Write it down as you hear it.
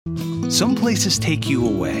Some places take you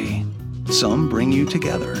away. Some bring you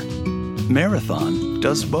together. Marathon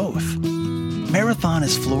does both. Marathon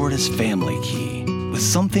is Florida's family key, with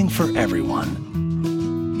something for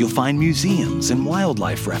everyone. You'll find museums and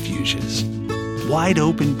wildlife refuges, wide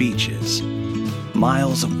open beaches,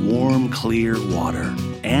 miles of warm, clear water,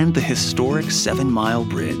 and the historic 7-mile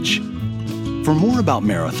bridge. For more about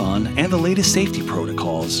Marathon and the latest safety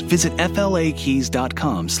protocols, visit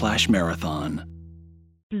flakeys.com/marathon.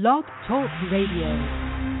 Blog Talk Radio.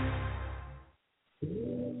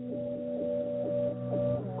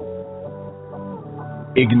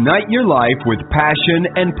 Ignite your life with passion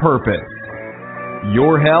and purpose.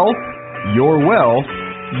 Your health, your wealth,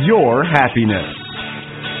 your happiness.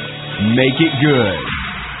 Make it good.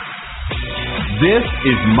 This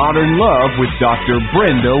is Modern Love with Dr.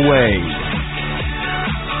 Brenda Wade.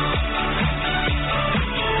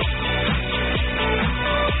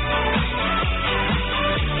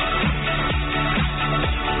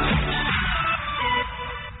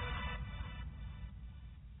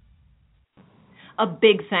 A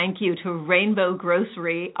big thank you to Rainbow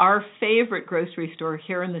Grocery, our favorite grocery store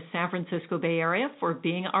here in the San Francisco Bay Area, for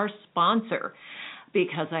being our sponsor,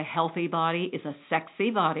 because a healthy body is a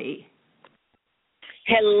sexy body.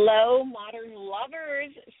 Hello, modern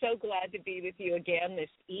lovers. So glad to be with you again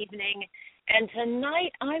this evening. And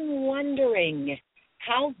tonight I'm wondering,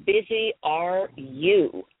 how busy are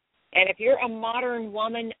you? And if you're a modern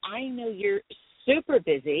woman, I know you're super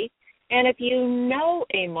busy. And if you know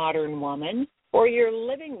a modern woman, or you're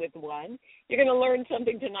living with one, you're going to learn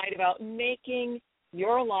something tonight about making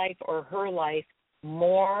your life or her life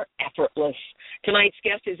more effortless. Tonight's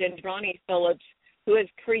guest is Indrani Phillips, who has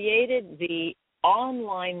created the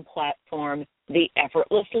online platform, The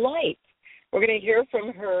Effortless Life. We're going to hear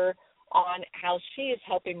from her on how she is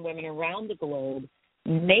helping women around the globe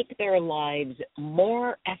make their lives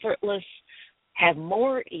more effortless, have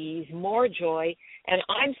more ease, more joy. And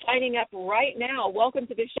I'm signing up right now. Welcome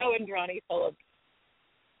to the show, Indrani Phillips.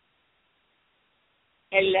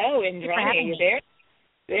 Hello, Indrani. Are you there?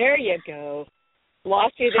 There you go.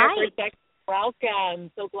 Lost you there for a second. Welcome.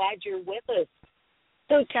 So glad you're with us.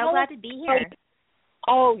 So glad to be here.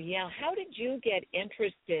 Oh, yeah. How did you get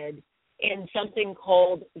interested in something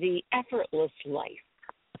called the Effortless Life?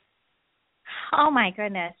 Oh, my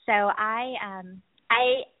goodness. So I'm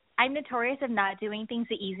notorious of not doing things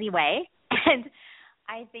the easy way, and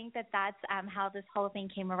I think that's how this whole thing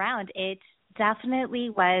came around. It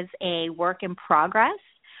definitely was a work in progress,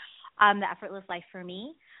 the Effortless Life for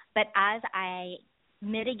me. But as I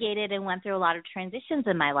mitigated and went through a lot of transitions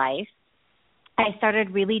in my life, I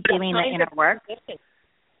started really doing the inner work.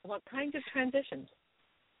 What kinds of transitions?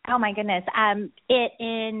 Oh my goodness!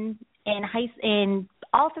 In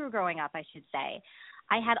all through growing up, I should say,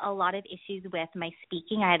 I had a lot of issues with my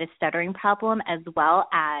speaking. I had a stuttering problem as well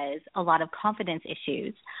as a lot of confidence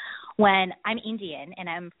issues. When I'm Indian and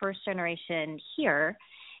I'm first generation here,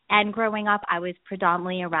 and growing up, I was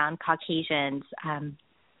predominantly around Caucasians,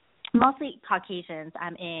 mostly Caucasians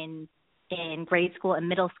in grade school and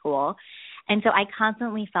middle school. And so I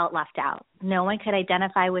constantly felt left out. No one could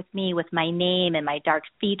identify with me with my name and my dark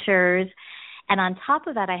features. And on top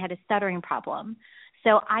of that, I had a stuttering problem.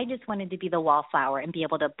 So I just wanted to be the wallflower and be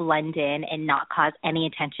able to blend in and not cause any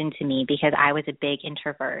attention to me because I was a big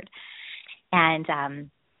introvert. And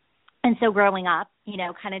so growing up,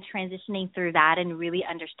 kind of transitioning through that and really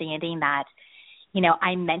understanding that,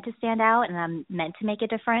 I'm meant to stand out and I'm meant to make a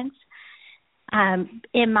difference.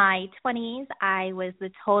 In my 20s, I was the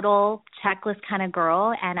total checklist kind of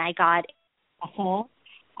girl, and I got successful.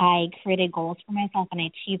 I created goals for myself, and I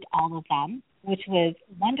achieved all of them, which was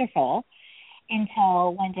wonderful.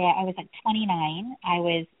 Until one day I was at 29. I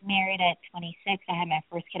was married at 26. I had my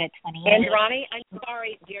first kid at 28. Indrani, I'm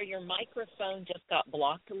sorry, dear, your microphone just got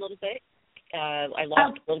blocked a little bit. I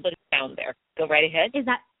lost a little bit of sound there. Go right ahead. Is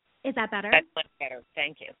that better? That's much better.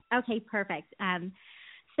 Thank you. Okay, perfect.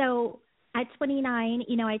 So at 29,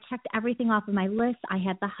 I checked everything off of my list. I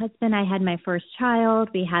had the husband. I had my first child.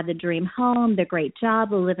 We had the dream home, the great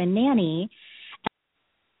job, the live-in nanny.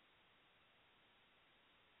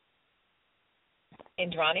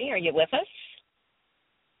 Indrani, are you with us?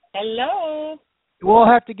 Hello? We'll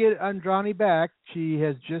have to get Indrani back. She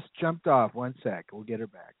has just jumped off. 1 sec. We'll get her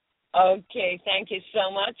back. Okay, thank you so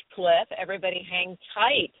much, Cliff. Everybody hang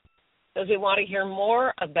tight because we want to hear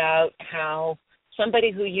more about how somebody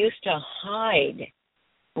who used to hide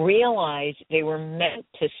realized they were meant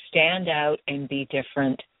to stand out and be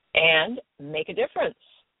different and make a difference.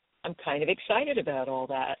 I'm kind of excited about all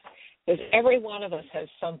that because every one of us has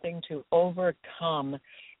something to overcome.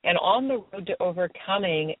 And on the road to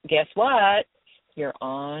overcoming, guess what? You're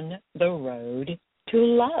on the road to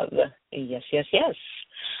love. Yes, yes, yes.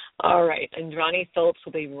 All right. Indrani Phillips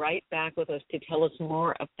will be right back with us to tell us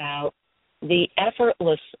more about the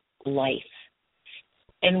effortless life.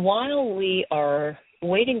 And while we are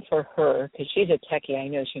waiting for her, because she's a techie, I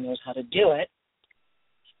know she knows how to do it,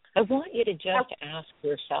 I want you to just ask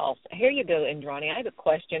yourself, here you go, Indrani, I have a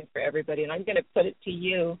question for everybody, and I'm going to put it to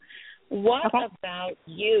you. What about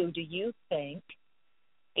you do you think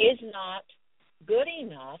is not good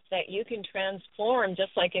enough that you can transform,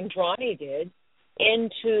 just like Indrani did,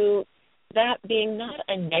 into that being not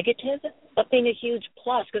a negative, but being a huge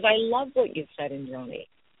plus? Because I love what you said, Indrani,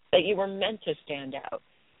 that you were meant to stand out.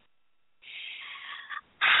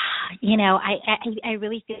 You know, I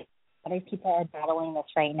really feel other people are battling this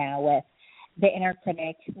right now with the inner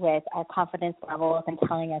critic, with our confidence levels and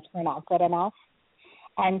telling us we're not good enough.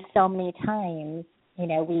 And so many times, you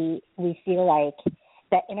know, we feel like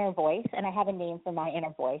the inner voice, and I have a name for my inner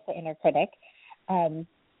voice, the inner critic,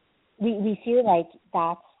 we feel like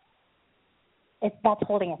that's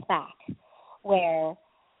holding us back. Where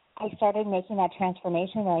I started making that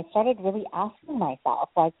transformation, and I started really asking myself,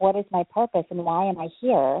 like, what is my purpose and why am I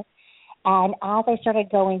here? And as I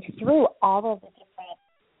started going through all the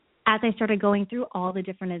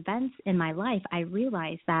different events in my life, I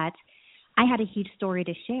realized that I had a huge story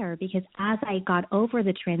to share, because as I got over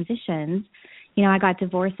the transitions, you know, I got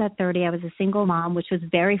divorced at 30. I was a single mom, which was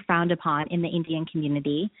very frowned upon in the Indian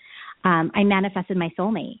community. I manifested my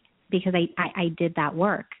soulmate because I did that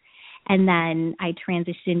work. And then I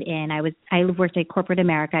transitioned in. I worked at corporate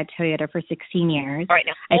America at Toyota for 16 years. All right,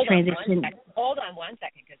 now hold on one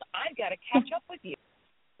second, because I've got to catch up with you.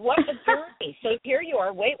 What a journey. So here you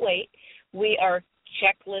are. Wait. We are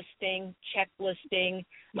checklisting.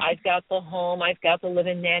 I've got the home. I've got the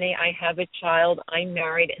live-in nanny. I have a child. I'm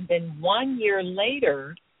married. And then 1 year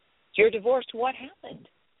later, you're divorced. What happened?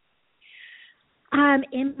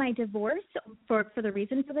 In my divorce, for the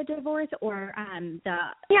reason for the divorce, or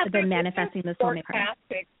the manifesting the soulmate part?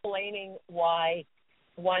 Explaining why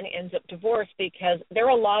one ends up divorced, because there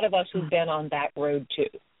are a lot of us who've been on that road too.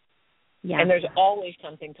 Yeah. And there's always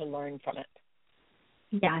something to learn from it.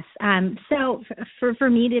 Yes. So for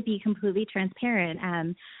me to be completely transparent,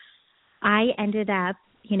 I ended up,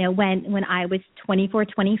 you know, when I was 24,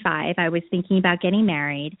 25, I was thinking about getting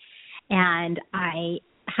married, and I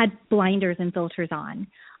had blinders and filters on.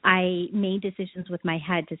 I made decisions with my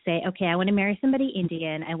head to say, okay, I want to marry somebody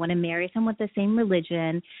Indian. I want to marry someone with the same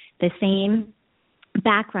religion, the same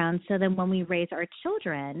background, so then when we raise our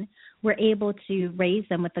children, we're able to raise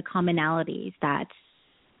them with the commonalities that,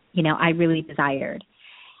 you know, I really desired.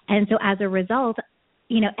 And so as a result,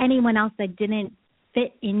 you know, anyone else that didn't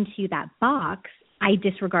fit into that box, I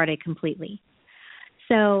disregarded completely.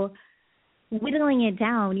 So whittling it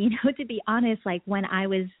down, you know, to be honest, like when I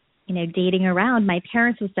was, you know, dating around, my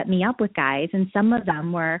parents would set me up with guys, and some of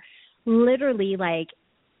them were literally like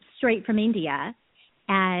straight from India.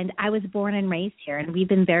 And I was born and raised here, and we've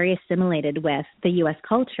been very assimilated with the U.S.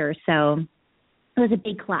 culture. So it was a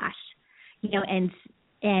big clash, you know, and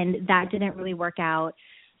that didn't really work out.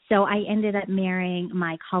 So I ended up marrying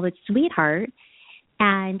my college sweetheart,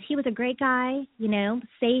 and he was a great guy, you know,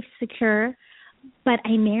 safe, secure. But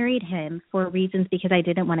I married him for reasons because I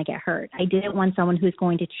didn't want to get hurt. I didn't want someone who's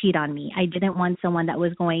going to cheat on me. I didn't want someone that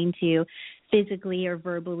was going to physically or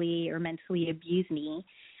verbally or mentally abuse me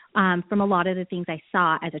from a lot of the things I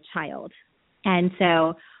saw as a child. And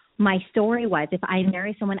so my story was, if I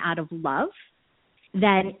marry someone out of love,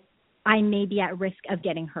 then I may be at risk of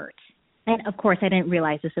getting hurt. And, of course, I didn't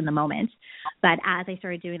realize this in the moment. But as I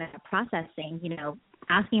started doing that processing, you know,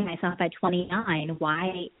 asking myself at 29,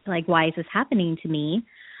 why is this happening to me?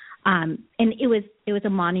 And it was a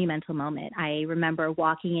monumental moment. I remember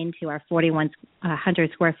walking into our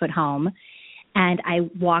 4,100 square foot home, and I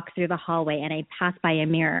walked through the hallway, and I passed by a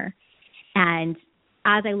mirror. And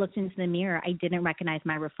as I looked into the mirror, I didn't recognize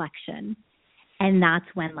my reflection. And that's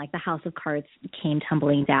when, like, the house of cards came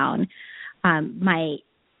tumbling down.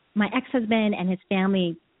 My ex-husband and his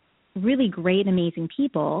family, really great, amazing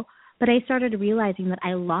people, but I started realizing that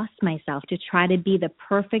I lost myself to try to be the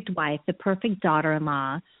perfect wife, the perfect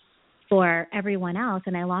daughter-in-law for everyone else,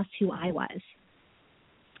 and I lost who I was.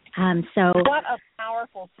 What a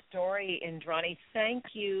powerful story, Indrani. Thank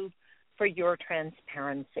you for your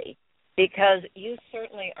transparency, because you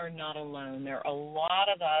certainly are not alone. There are a lot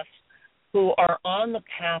of us who are on the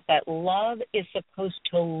path that love is supposed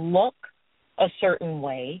to look a certain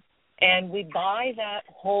way, and we buy that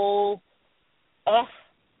whole,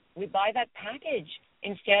 we buy that package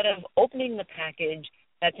instead of opening the package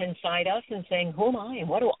that's inside us and saying, who am I and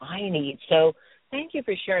what do I need? So thank you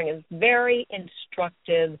for sharing. It's very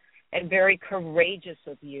instructive and very courageous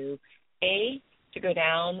of you, A, to go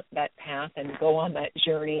down that path and go on that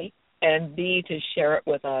journey, and B, to share it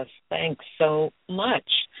with us. Thanks so much.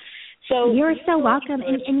 So you're so welcome.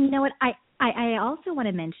 And you know what? I also want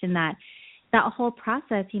to mention that whole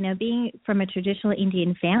process, being from a traditional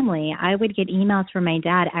Indian family, I would get emails from my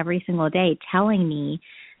dad every single day telling me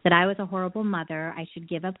that I was a horrible mother. I should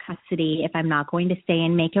give up custody if I'm not going to stay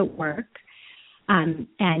and make it work. And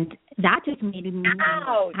that just made me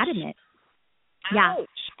adamant. Yeah.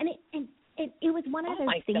 And it was one of those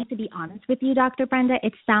things, to be honest with you, Dr. Brenda.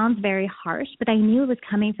 It sounds very harsh, but I knew it was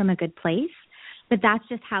coming from a good place. But that's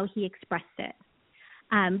just how he expressed it.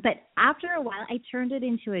 But after a while, I turned it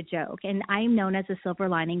into a joke, and I'm known as a silver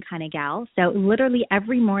lining kind of gal. So literally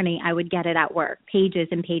every morning I would get it at work, pages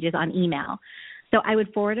and pages on email. So I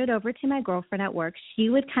would forward it over to my girlfriend at work. She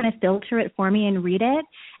would kind of filter it for me and read it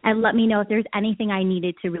and let me know if there's anything I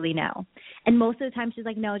needed to really know. And most of the time she's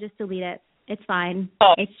like, no, just delete it. It's fine.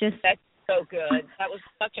 It's just... That's so good. That was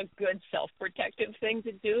such a good self-protective thing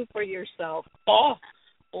to do for yourself. Oh,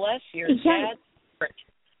 bless your dad.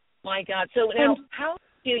 My God. So now, how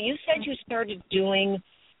you said you started doing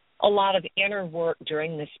a lot of inner work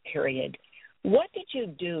during this period. What did you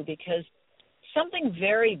do? Because something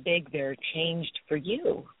very big there changed for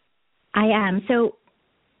you. I am. So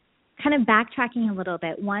kind of backtracking a little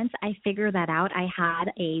bit, once I figured that out, I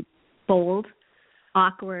had a bold,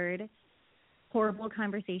 awkward, horrible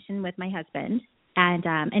conversation with my husband.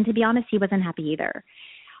 And to be honest, he wasn't happy either.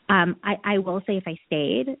 I will say if I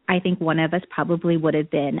stayed, I think one of us probably would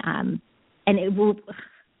have been, and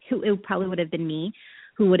it probably would have been me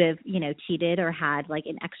who would have, cheated or had like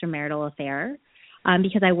an extramarital affair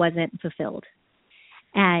because I wasn't fulfilled.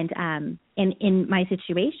 And in my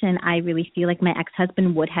situation, I really feel like my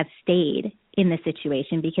ex-husband would have stayed in the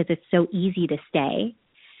situation because it's so easy to stay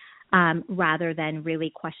rather than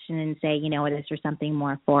really question and say, is there something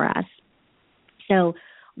more for us? So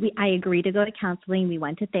I agreed to go to counseling. We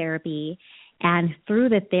went to therapy. And through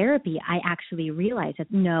the therapy, I actually realized that,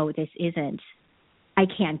 no, this isn't. I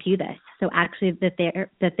can't do this. So actually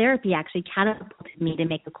the therapy actually catapulted me to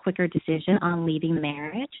make a quicker decision on leaving the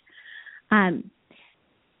marriage.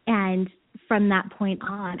 And from that point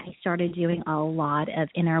on, I started doing a lot of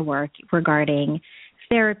inner work regarding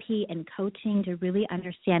therapy and coaching to really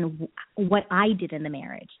understand what I did in the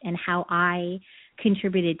marriage and how I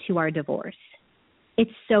contributed to our divorce.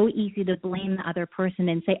 It's so easy to blame the other person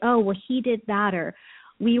and say, oh, well, he did that, or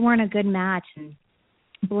we weren't a good match, and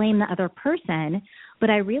blame the other person. But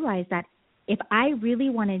I realized that if I really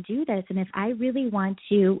want to do this, and if I really want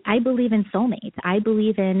to, I believe in soulmates. I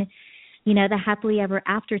believe in, the happily ever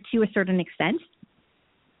after to a certain extent.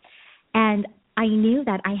 And I knew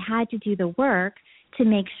that I had to do the work to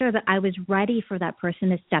make sure that I was ready for that person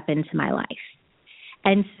to step into my life.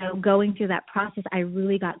 And so going through that process, I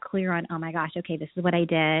really got clear on, oh my gosh, okay, this is what I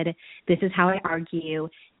did. This is how I argue.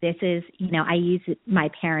 This is, I use my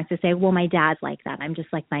parents to say, well, my dad's like that. I'm just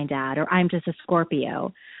like my dad, or I'm just a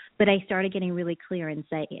Scorpio. But I started getting really clear and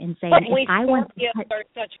saying, but if I want to are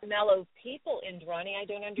such mellow people, Indrani, I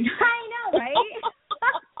don't understand. I know, right?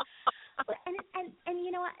 And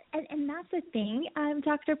you know what? And that's the thing,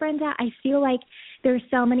 Dr. Brenda. I feel like there's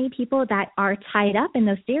so many people that are tied up in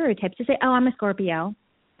those stereotypes to say, "Oh, I'm a Scorpio,"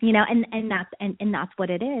 and that's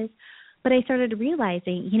what it is. But I started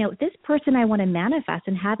realizing, this person I want to manifest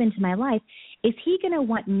and have into my life, is he going to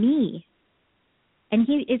want me? And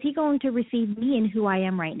is he going to receive me in who I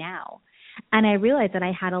am right now? And I realized that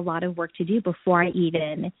I had a lot of work to do before I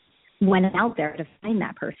even went out there to find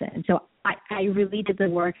that person. So I really did the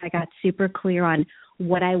work. I got super clear on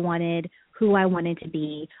what I wanted, who I wanted to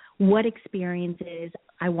be, what experiences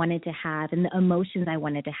I wanted to have, and the emotions I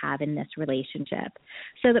wanted to have in this relationship.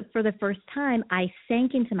 So that for the first time, I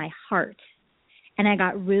sank into my heart, and I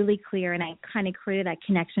got really clear, and I kind of created that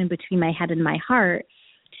connection between my head and my heart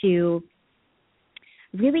to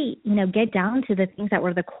really, get down to the things that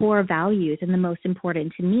were the core values and the most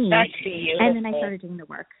important to me. That's beautiful. And then I started doing the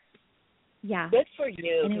work. Yeah. Good for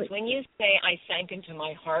you. Because when you say I sank into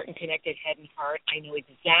my heart and connected head and heart, I know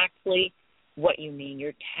exactly what you mean.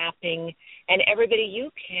 You're tapping. And everybody, you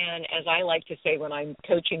can, as I like to say when I'm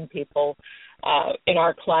coaching people in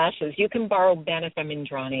our classes, you can borrow Bena from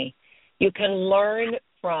Indrani. You can learn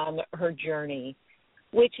from her journey,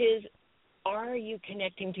 which is, are you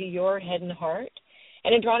connecting to your head and heart?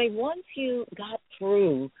 And Indrani, once you got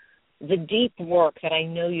through the deep work that I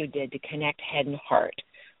know you did to connect head and heart,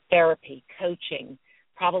 therapy, coaching,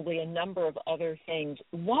 probably a number of other things,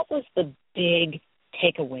 what was the big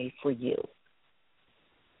takeaway for you?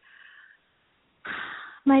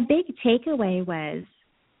 My big takeaway was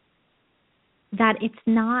that it's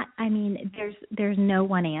not, there's no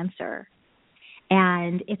one answer.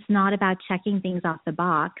 And it's not about checking things off the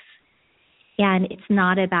box. And it's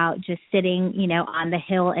not about just sitting, on the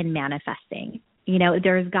hill and manifesting.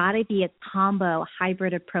 There's got to be a combo,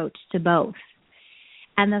 hybrid approach to both.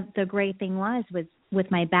 And the great thing was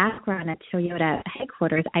with my background at Toyota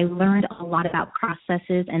headquarters, I learned a lot about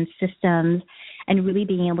processes and systems and really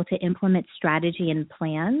being able to implement strategy and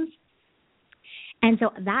plans. And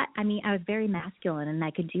so that, I was very masculine and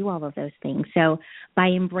I could do all of those things. So by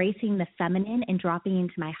embracing the feminine and dropping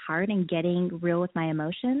into my heart and getting real with my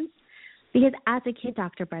emotions, because as a kid,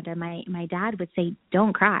 Dr. Brenda, my dad would say,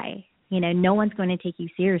 don't cry. No one's going to take you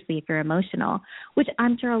seriously if you're emotional, which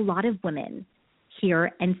I'm sure a lot of women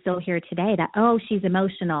hear and still hear today that, oh, she's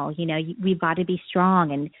emotional. We've got to be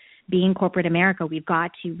strong, and being in corporate America, we've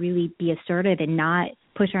got to really be assertive and not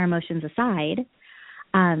push our emotions aside.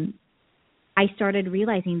 I started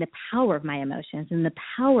realizing the power of my emotions and the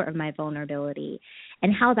power of my vulnerability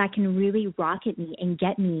and how that can really rocket me and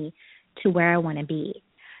get me to where I want to be.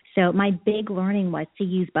 So my big learning was to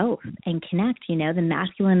use both and connect, the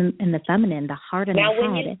masculine and the feminine, the heart and the head.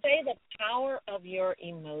 Now, when you say the power of your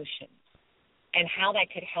emotions and how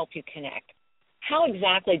that could help you connect, how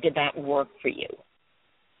exactly did that work for you?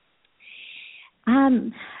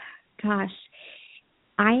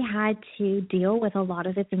 I had to deal with a lot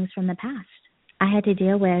of the things from the past. I had to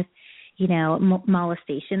deal with,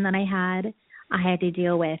 molestation that I had. I had to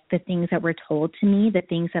deal with the things that were told to me, the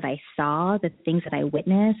things that I saw, the things that I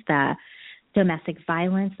witnessed, the domestic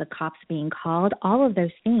violence, the cops being called, all of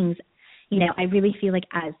those things. I really feel like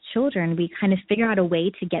as children, we kind of figure out a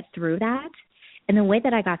way to get through that. And the way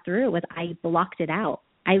that I got through it was I blocked it out.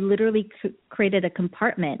 I literally created a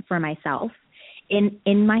compartment for myself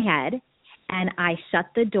in my head, and I shut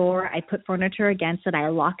the door. I put furniture against it. I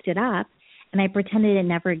locked it up, and I pretended it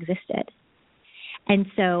never existed. And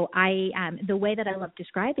so the way that I love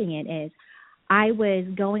describing it is I was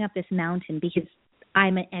going up this mountain because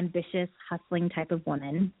I'm an ambitious, hustling type of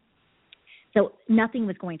woman. So nothing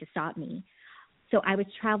was going to stop me. So I was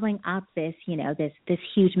traveling up this, this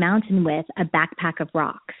huge mountain with a backpack of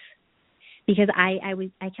rocks because I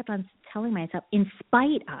kept on telling myself, in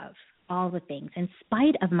spite of all the things, in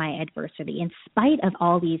spite of my adversity, in spite of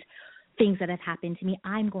all these things that have happened to me,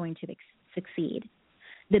 I'm going to succeed.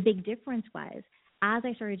 The big difference was, as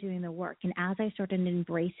I started doing the work and as I started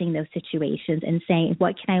embracing those situations and saying,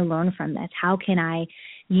 what can I learn from this? How can I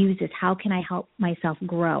use this? How can I help myself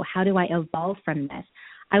grow? How do I evolve from this?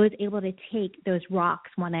 I was able to take those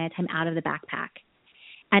rocks one at a time out of the backpack.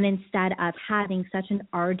 And instead of having such an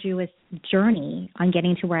arduous journey on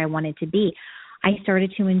getting to where I wanted to be, I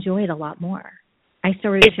started to enjoy it a lot more. Is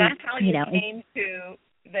that how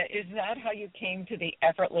you came to the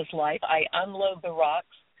effortless life? I unload the rocks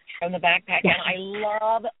from the backpack, yes. And I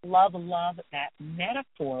love that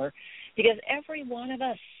metaphor because every one of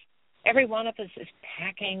us is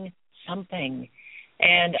packing something.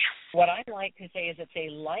 And what I like to say is it's a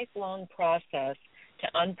lifelong process to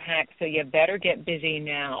unpack, so you better get busy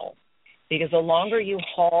now because the longer you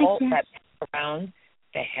haul that pack around,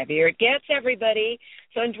 the heavier it gets, everybody.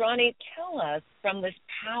 So, Indrani, tell us from this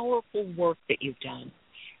powerful work that you've done,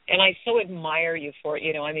 and I so admire you for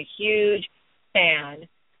it. I'm a huge fan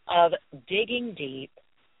of digging deep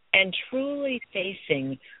and truly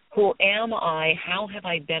facing who am I, how have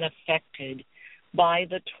I been affected by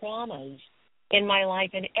the traumas in my life.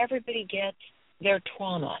 And everybody gets their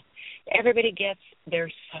trauma. Everybody gets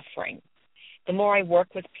their suffering. The more I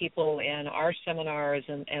work with people in our seminars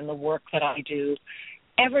and the work that I do,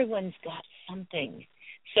 everyone's got something.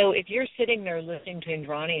 So if you're sitting there listening to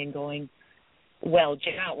Indrani and going, well,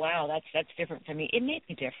 wow, that's different from me, it may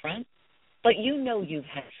be different. But you've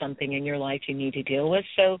had something in your life you need to deal with.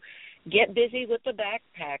 So get busy with the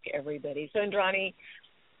backpack, everybody. So, Indrani,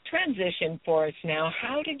 transition for us now.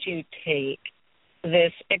 How did you take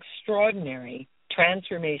this extraordinary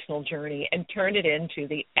transformational journey and turn it into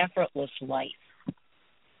the effortless life?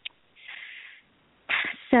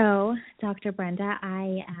 So, Dr. Brenda,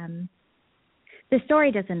 the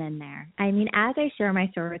story doesn't end there. As I share my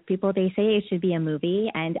story with people, they say it should be a movie,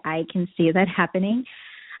 and I can see that happening.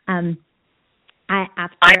 I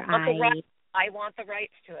want the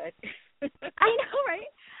rights to it. I know,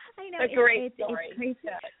 right? I know. It's a great story. It's crazy.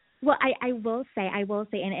 Yeah. Well, I will say,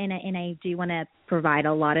 and I do want to provide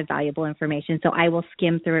a lot of valuable information, so I will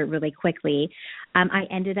skim through it really quickly. I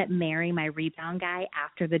ended up marrying my rebound guy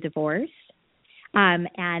after the divorce,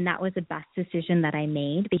 and that was the best decision that I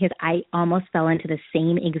made because I almost fell into the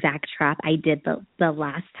same exact trap I did the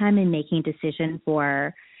last time in making a decision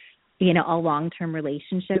for a long-term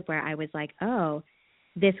relationship where I was like, oh,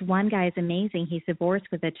 this one guy is amazing. He's divorced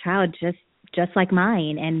with a child just like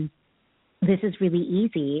mine, and this is really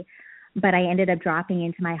easy. But I ended up dropping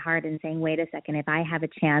into my heart and saying, wait a second, if I have a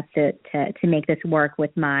chance to make this work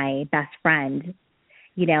with my best friend,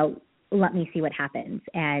 let me see what happens.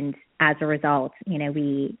 And as a result,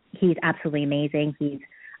 he's absolutely amazing. He's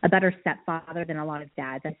a better stepfather than a lot of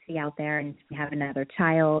dads I see out there, and we have another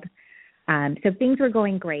child. So things were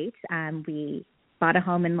going great. We bought a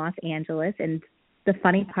home in Los Angeles, and the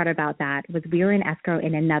funny part about that was we were in escrow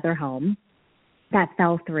in another home that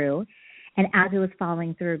fell through. And as it was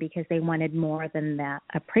falling through, because they wanted more than the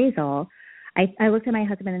appraisal, I looked at my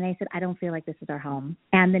husband and I said, I don't feel like this is our home.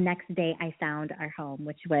 And the next day I found our home,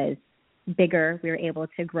 which was bigger. We were able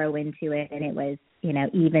to grow into it, and it was,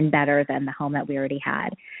 even better than the home that we already had.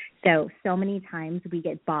 So many times we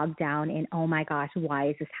get bogged down in, oh my gosh, why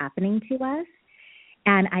is this happening to us?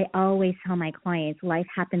 And I always tell my clients, life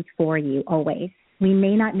happens for you, always. We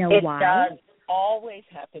may not know why. It does always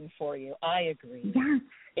happen for you. I agree. Yes.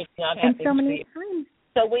 It's not happening and so many for you. times.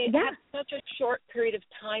 So we have such a short period of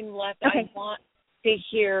time left. Okay. I want to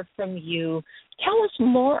hear from you. Tell us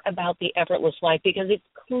more about the Effortless Life, because it's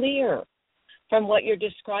clear from what you're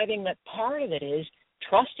describing that part of it is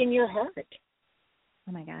trusting your heart.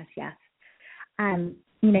 Oh my gosh, yes.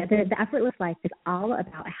 The Effortless Life is all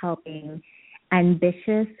about helping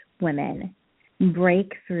ambitious women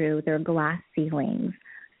break through their glass ceilings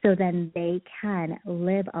so then they can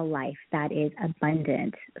live a life that is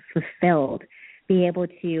abundant, fulfilled, be able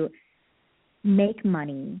to make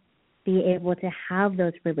money, be able to have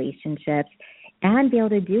those relationships, and be able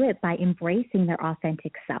to do it by embracing their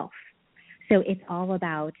authentic self. So it's all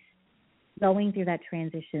about going through that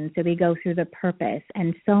transition. So we go through the purpose,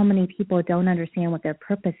 and so many people don't understand what their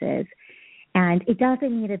purpose is. And it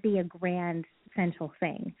doesn't need to be a grand central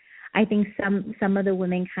thing. I think some of the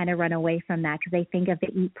women kind of run away from that because they think of the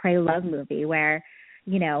Eat, Pray, Love movie where,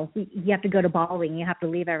 you have to go to bowling, you have to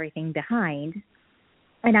leave everything behind.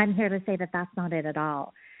 And I'm here to say that that's not it at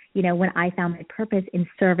all. When I found my purpose in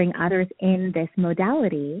serving others in this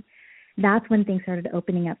modality, that's when things started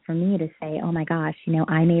opening up for me to say, oh my gosh,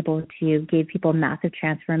 I'm able to give people massive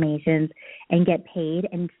transformations and get paid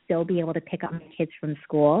and still be able to pick up my kids from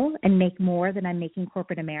school and make more than I'm making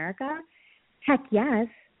corporate America. Heck yes.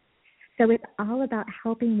 So it's all about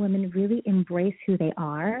helping women really embrace who they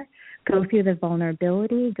are, go through the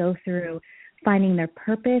vulnerability, go through finding their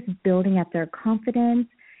purpose, building up their confidence,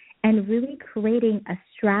 and really creating a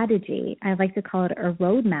strategy. I like to call it a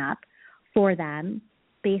roadmap for them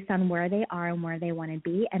based on where they are and where they want to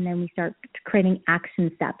be. And then we start creating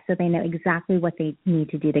action steps so they know exactly what they need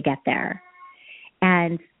to do to get there.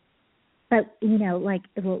 But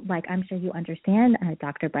like I'm sure you understand,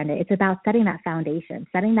 Dr. Brenda, it's about setting that foundation,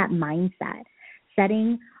 setting that mindset,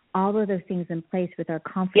 setting all of those things in place with our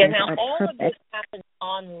confidence, now our all purpose. of this happens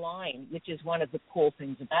online, which is one of the cool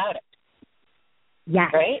things about it.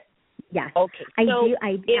 Yes. Right? Yes. Okay.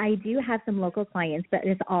 I do have some local clients, but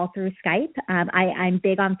it's all through Skype. I'm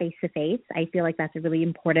big on face-to-face. I feel like that's a really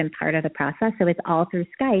important part of the process. So it's all through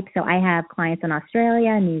Skype. So I have clients in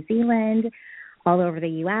Australia, New Zealand, all over the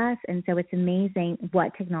U.S., and so it's amazing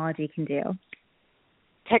what technology can do.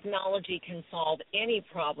 Technology can solve any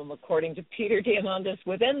problem, according to Peter Diamandis,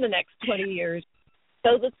 within the next 20 years.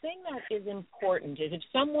 So the thing that is important is if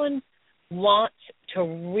someone wants to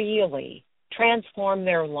really transform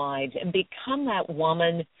their lives and become that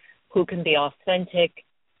woman who can be authentic,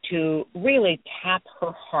 to really tap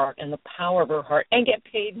her heart and the power of her heart and get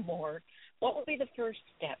paid more, what would be the first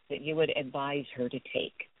step that you would advise her to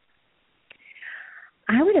take?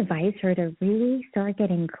 I would advise her to really start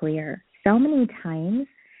getting clear. So many times,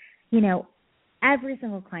 every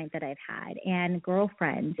single client that I've had and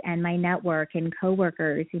girlfriends and my network and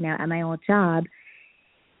coworkers, at my old job,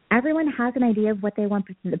 everyone has an idea of what they want,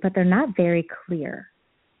 but they're not very clear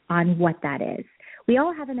on what that is. We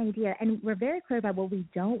all have an idea, and we're very clear about what we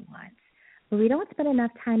don't want, but we don't spend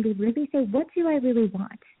enough time to really say, what do I really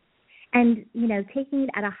want? And, taking it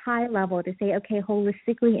at a high level to say, okay,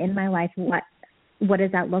 holistically in my life, what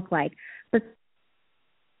does that look like? But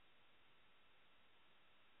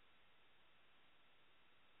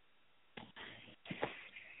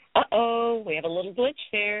we have a little glitch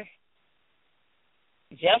there.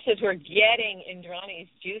 Just as we're getting Indrani's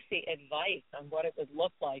juicy advice on what it would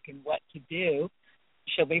look like and what to do,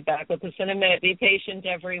 she'll be back with us in a minute. Be patient,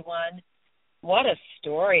 everyone. What a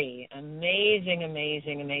story. Amazing,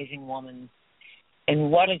 amazing, amazing woman.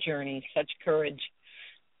 And what a journey. Such courage.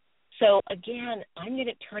 So, again, I'm going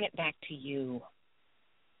to turn it back to you.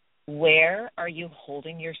 Where are you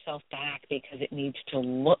holding yourself back because it needs to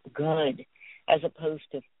look good as opposed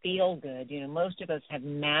to feel good? You know, most of us have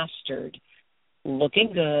mastered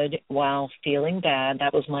looking good while feeling bad.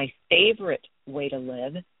 That was my favorite way to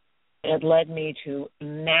live. It led me to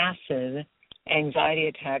massive anxiety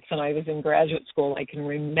attacks when I was in graduate school. I can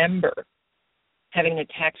remember having an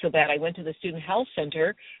attack so bad I went to the student health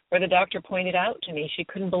center where the doctor pointed out to me she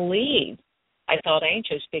couldn't believe I felt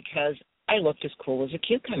anxious because I looked as cool as a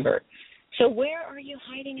cucumber. So where are you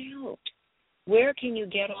hiding out? Where can you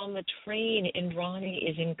get on the train? Indrani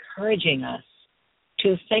is encouraging us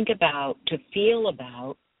to think about, to feel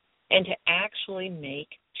about, and to actually make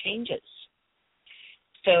changes.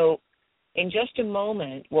 So in just a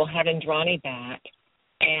moment, we'll have Indrani back,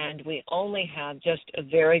 and we only have just a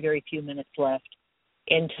very, very few minutes left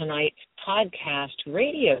in tonight's podcast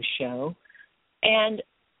radio show, and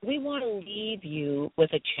we want to leave you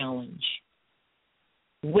with a challenge.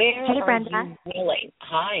 Where Hey, are Brenda. you willing?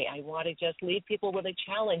 Hi, I want to just leave people with a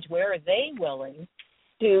challenge. Where are they willing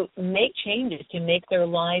to make changes to make their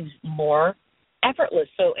lives more effortless?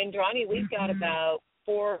 So, Indrani, we've got about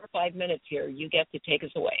 4 or 5 minutes here. You get to take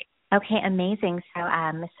us away. Okay, amazing.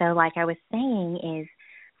 So like I was saying, is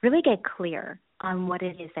really get clear on what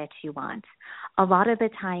it is that you want. A lot of the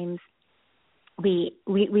times we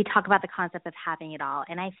talk about the concept of having it all,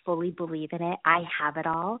 and I fully believe in it. I have it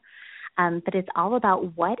all. But it's all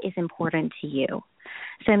about what is important to you.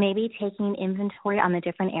 So maybe taking inventory on the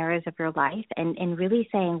different areas of your life and really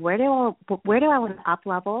saying, where do I want to up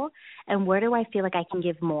level, and where do I feel like I can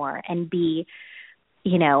give more and be,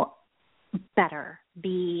 better,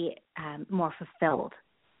 be more fulfilled,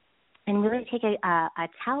 and really take a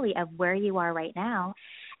tally of where you are right now,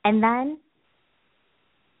 and then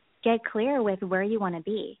get clear with where you want to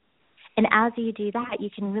be. And as you do that, you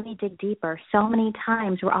can really dig deeper. So many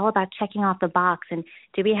times we're all about checking off the box and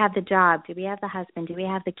do we have the job? Do we have the husband? Do we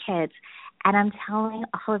have the kids? And I'm telling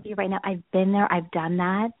all of you right now, I've been there, I've done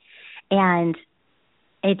that, and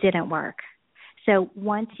it didn't work. So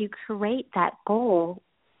once you create that goal,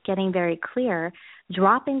 getting very clear,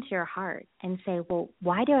 drop into your heart and say, well,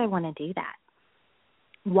 why do I want to do that?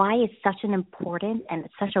 Why is such an important and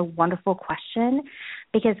such a wonderful question?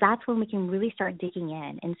 Because that's when we can really start digging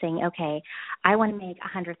in and saying, okay, I want to make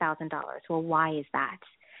 $100,000. Well, why is that?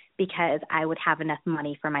 Because I would have enough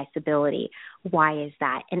money for my stability. Why is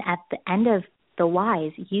that? And at the end of the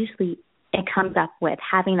whys, usually it comes up with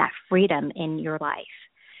having that freedom in your life.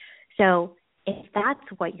 So if that's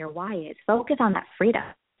what your why is, focus on that freedom.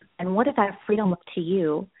 And what does that freedom look to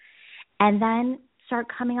you? And then start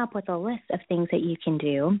coming up with a list of things that you can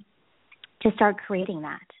do to start creating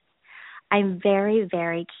that. I'm very,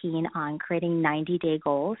 very keen on creating 90-day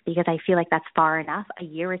goals because I feel like that's far enough. A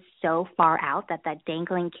year is so far out that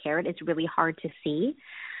dangling carrot is really hard to see.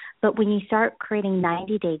 But when you start creating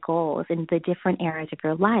 90-day goals in the different areas of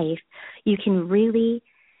your life, you can really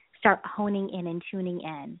start honing in and tuning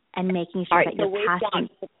in and making sure that you're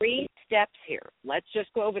passionate. We've got 3 steps here. Let's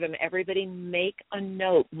just go over them. Everybody make a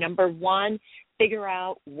note. Number 1, figure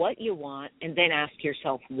out what you want and then ask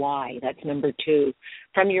yourself why. That's number 2.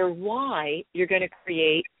 From your why, you're going to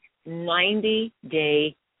create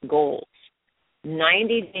 90-day goals.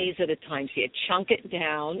 90 days at a time. So you chunk it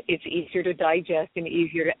down. It's easier to digest and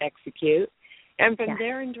easier to execute. And from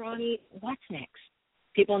there, Indrani, what's next?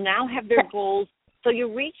 People now have their goals. So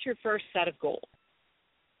you reach your first set of goals.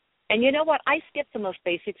 And you know what? I skipped the most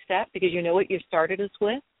basic step because you know what you started us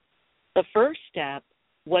with? The first step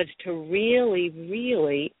was to really,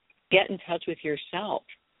 really get in touch with yourself,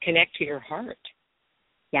 connect to your heart.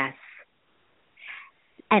 Yes.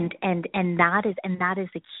 And that is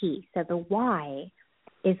the key. So the why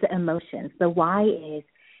is the emotions. The why is,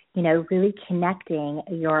 really connecting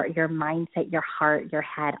your mindset, your heart, your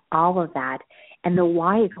head, all of that. And the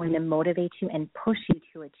why is going to motivate you and push you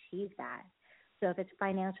to achieve that. So if it's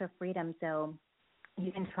financial freedom, so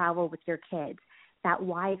you can travel with your kids, that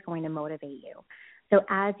why is going to motivate you. So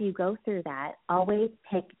as you go through that, always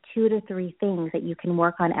pick 2 to 3 things that you can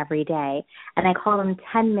work on every day. And I call them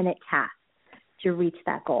 10-minute tasks to reach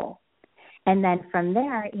that goal. And then from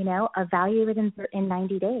there, evaluate it in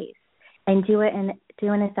 90 days. And do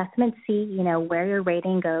an assessment, see, where your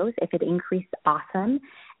rating goes. If it increased, awesome.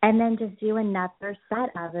 And then just do another set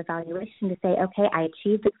of evaluation to say, okay, I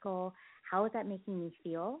achieved this goal. How is that making me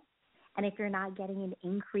feel? And if you're not getting an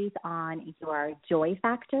increase on your joy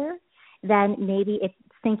factor, then maybe it's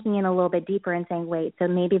sinking in a little bit deeper and saying, wait, so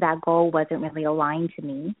maybe that goal wasn't really aligned to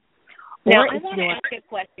me. Now, I want to ask you a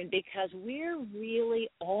question because we're really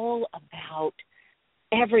all about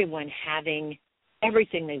everyone having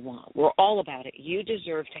everything they want. We're all about it. You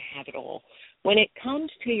deserve to have it all. When it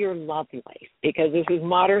comes to your love life, because this is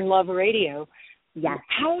Modern Love Radio, yes.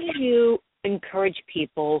 How do you encourage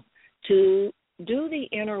people to do the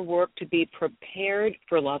inner work to be prepared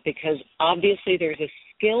for love? Because obviously there's a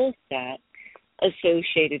skill set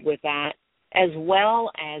associated with that, as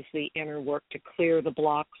well as the inner work to clear the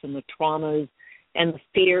blocks and the traumas and the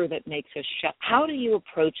fear that makes us shut. How do you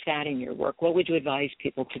approach that in your work? What would you advise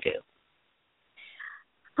people to do?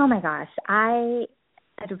 Oh, my gosh. I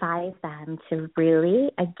advise them to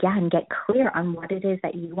really, again, get clear on what it is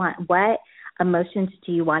that you want. What emotions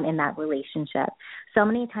do you want in that relationship? So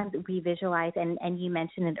many times we visualize, and you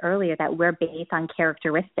mentioned it earlier, that we're based on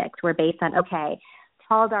characteristics. We're based on, okay,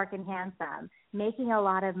 tall, dark, and handsome, making a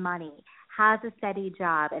lot of money, has a steady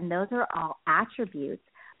job, and those are all attributes.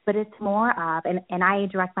 But it's more of, and I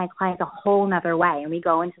direct my clients a whole nother way, and we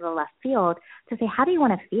go into the left field to say, how do you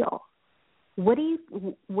want to feel? What do you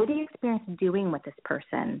experience doing with this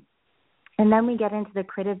person? And then we get into the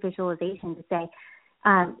creative visualization to say,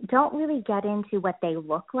 don't really get into what they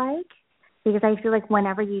look like, because I feel like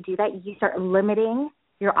whenever you do that, you start limiting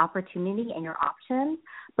your opportunity and your options,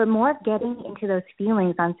 but more of getting into those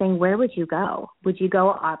feelings on saying, where would you go? Would you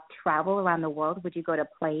go travel around the world? Would you go to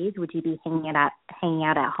plays? Would you be hanging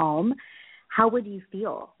out at home? How would you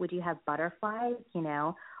feel? Would you have butterflies?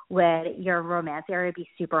 Would your romance area be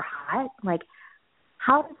super hot? Like,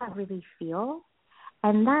 how does that really feel?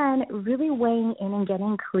 And then really weighing in and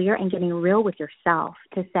getting clear and getting real with yourself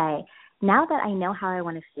to say, now that I know how I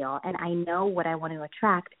want to feel and I know what I want to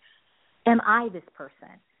attract, am I this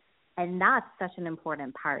person? And that's such an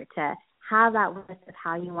important part, to have that list of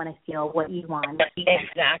how you want to feel, what you want.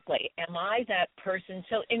 Exactly. Am I that person?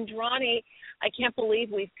 So, Indrani, I can't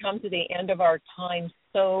believe we've come to the end of our time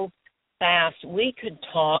so fast. We could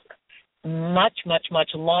talk much, much,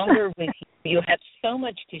 much longer with you. You have so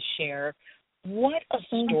much to share. What a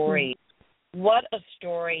story. What a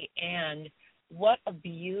story, and what a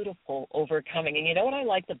beautiful overcoming. And you know what I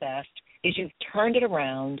like the best is you've turned it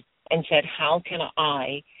around and said, how can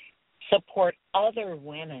I support other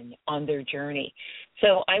women on their journey?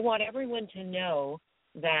 So I want everyone to know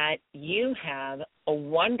that you have a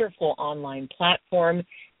wonderful online platform.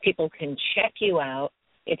 People can check you out.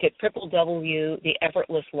 It's at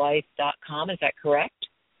www.theeffortlesslife.com. Is that correct?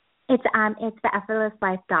 It's the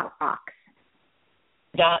effortlesslife.rocks.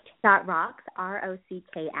 .rocks,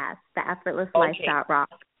 ROCKS, the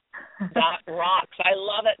effortlesslife.rocks. .rocks. I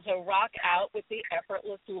love it. So rock out with the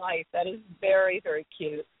effortless life. That is very, very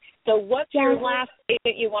cute. So what's your last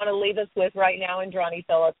statement you want to leave us with right now, Indrani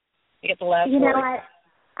Phillips? You get the last word. You know what?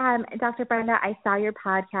 Dr. Brenda, I saw your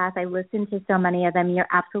podcast. I listened to so many of them. You're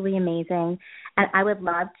absolutely amazing. And I would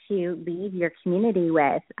love to leave your community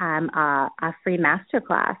with a free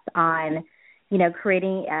masterclass on,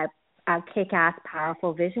 creating a kick-ass,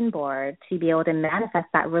 powerful vision board to be able to manifest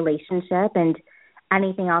that relationship and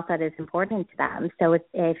anything else that is important to them. So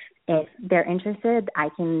if they're interested, I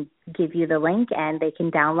can give you the link and they can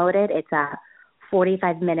download it. It's a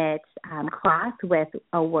 45-minute class with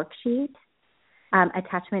a worksheet.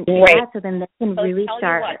 Attachment to that, so then they can really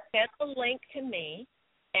start. Send the link to me,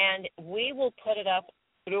 and we will put it up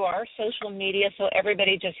through our social media. So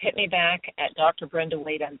everybody just hit me back at Dr. Brenda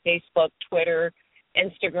Wade on Facebook, Twitter,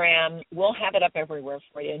 Instagram. We'll have it up everywhere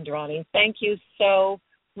for you, Indrani. Thank you so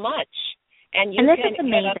much. And you can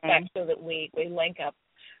hit us back so that we link up.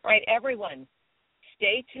 All right, everyone,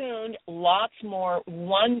 stay tuned. Lots more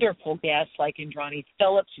wonderful guests like Indrani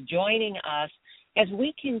Phillips joining us as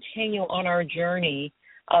we continue on our journey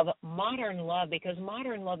of modern love, because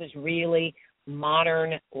modern love is really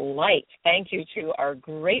modern life. Thank you to our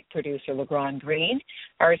great producer, LeGrand Green,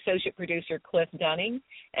 our associate producer, Cliff Dunning,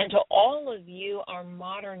 and to all of you, our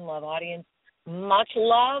modern love audience, much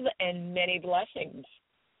love and many blessings.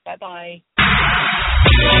 Bye-bye.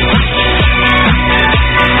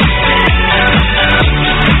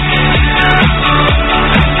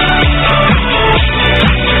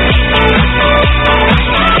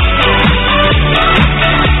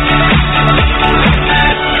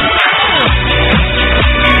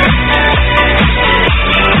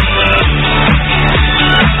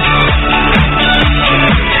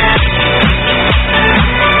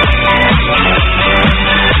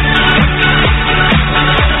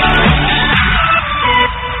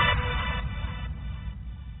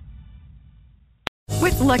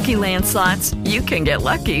 Lucky Land Slots, you can get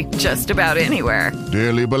lucky just about anywhere.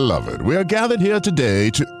 Dearly beloved, we are gathered here today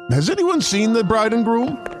to... Has anyone seen the bride and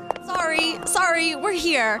groom? Sorry, we're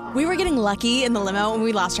here. We were getting lucky in the limo and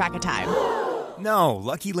we lost track of time. No,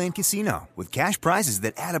 Lucky Land Casino, with cash prizes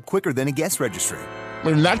that add up quicker than a guest registry.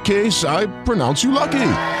 in that case, I pronounce you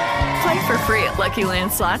lucky. Play for free at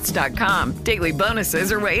LuckyLandSlots.com. Daily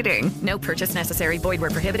bonuses are waiting. No purchase necessary. Void where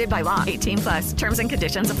prohibited by law. 18+. Terms and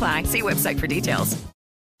conditions apply. See website for details.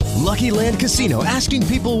 Lucky Land Casino, asking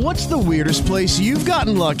people, what's the weirdest place you've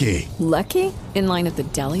gotten lucky? Lucky? In line at the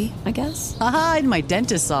deli, I guess? Aha, in my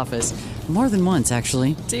dentist's office. More than once,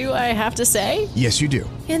 actually. Do I have to say? Yes, you do.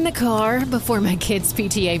 In the car before my kids'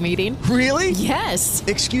 PTA meeting. Really? Yes.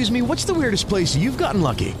 Excuse me, what's the weirdest place you've gotten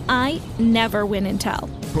lucky? I never win and tell.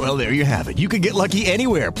 Well, there you have it. You can get lucky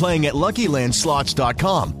anywhere, playing at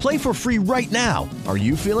LuckyLandSlots.com. Play for free right now. Are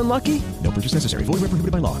you feeling lucky? No purchase necessary. Void where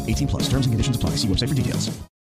prohibited by law. 18+. Terms and conditions apply. See website for details.